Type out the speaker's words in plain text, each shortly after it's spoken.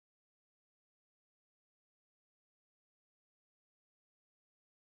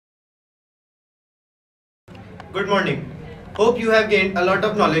Good morning. Hope you have gained a lot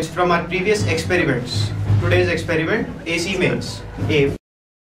of knowledge from our previous experiments. Today's experiment, AC mains. Aim.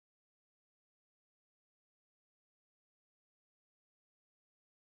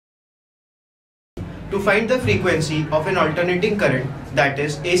 To find the frequency of an alternating current, that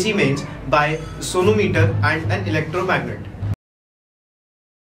is AC mains, by sonometer and an electromagnet.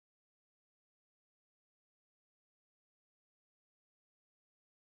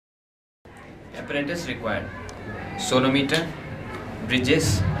 Apparatus required: sonometer,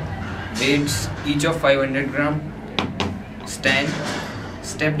 bridges, weights each of 500 gram, stand,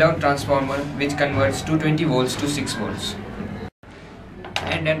 step-down transformer which converts 220 volts to 6 volts,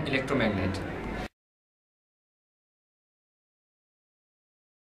 and an electromagnet.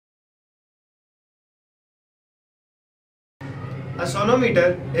 A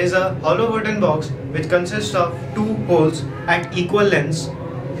sonometer is a hollow wooden box which consists of two holes at equal lengths.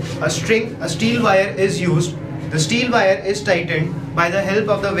 A steel wire is used. The steel wire is tightened by the help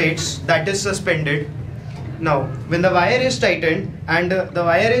of the weights that is suspended. Now, when the wire is tightened and the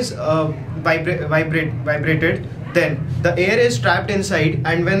wire is vibrated, then the air is trapped inside,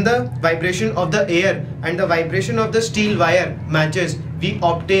 and when the vibration of the air and the vibration of the steel wire matches, we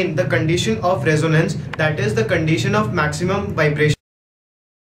obtain the condition of resonance, that is the condition of maximum vibration.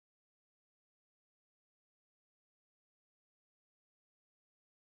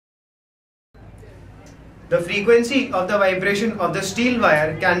 The frequency of the vibration of the steel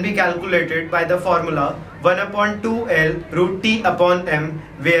wire can be calculated by the formula 1/2L root T upon M,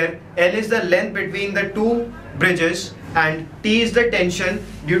 where L is the length between the two bridges and T is the tension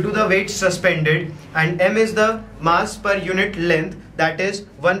due to the weights suspended, and M is the mass per unit length, that is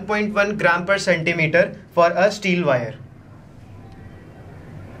 1.1 gram per centimeter for a steel wire.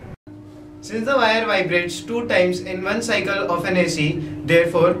 Since the wire vibrates 2 times in one cycle of an AC,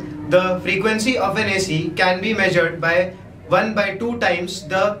 therefore the frequency of an AC can be measured by 1/2 times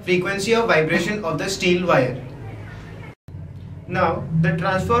the frequency of vibration of the steel wire. Now, the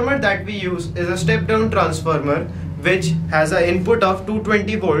transformer that we use is a step-down transformer which has an input of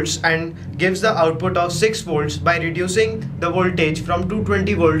 220 volts and gives the output of 6 volts by reducing the voltage from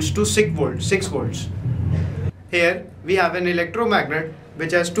 220 volts to 6 volts. Here we have an electromagnet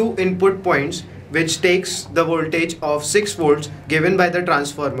which has two input points, which takes the voltage of 6 volts given by the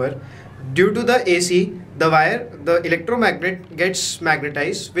transformer. Due to the AC, the electromagnet gets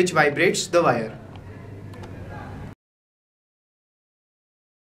magnetized, which vibrates the wire.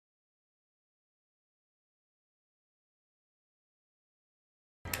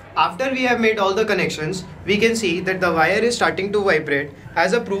 After we have made all the connections, we can see that the wire is starting to vibrate.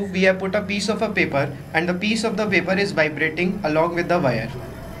 As a proof, we have put a piece of a paper, and the piece of the paper is vibrating along with the wire.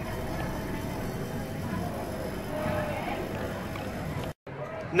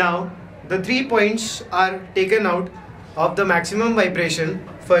 Now, the 3 points are taken out of the maximum vibration,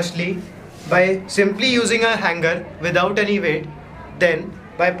 firstly by simply using a hanger without any weight, then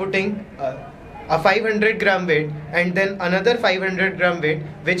by putting a 500 gram weight and then another 500 gram weight,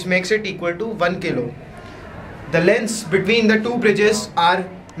 which makes it equal to 1 kilo. The lengths between the two bridges are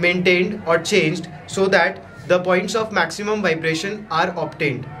maintained or changed so that the points of maximum vibration are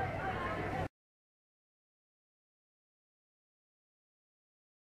obtained.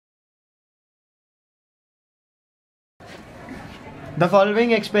 The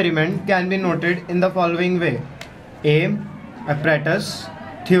following experiment can be noted in the following way: aim, apparatus,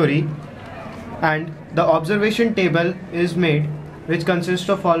 theory, and the observation table is made, which consists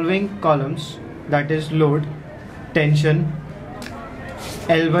of following columns, that is load, tension,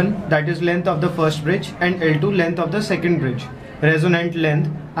 L1 that is length of the first bridge and L2 length of the second bridge, resonant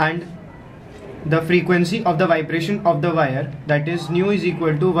length, and the frequency of the vibration of the wire, that is nu is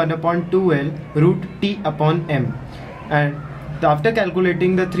equal to 1/2L root T upon M. And after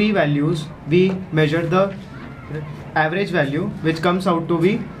calculating the three values, we measure the average value, which comes out to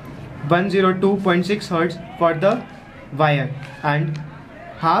be 102.6 Hz for the wire, and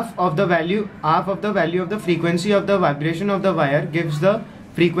half of the value of the frequency of the vibration of the wire gives the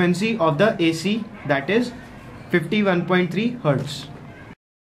frequency of the AC, that is 51.3 Hz.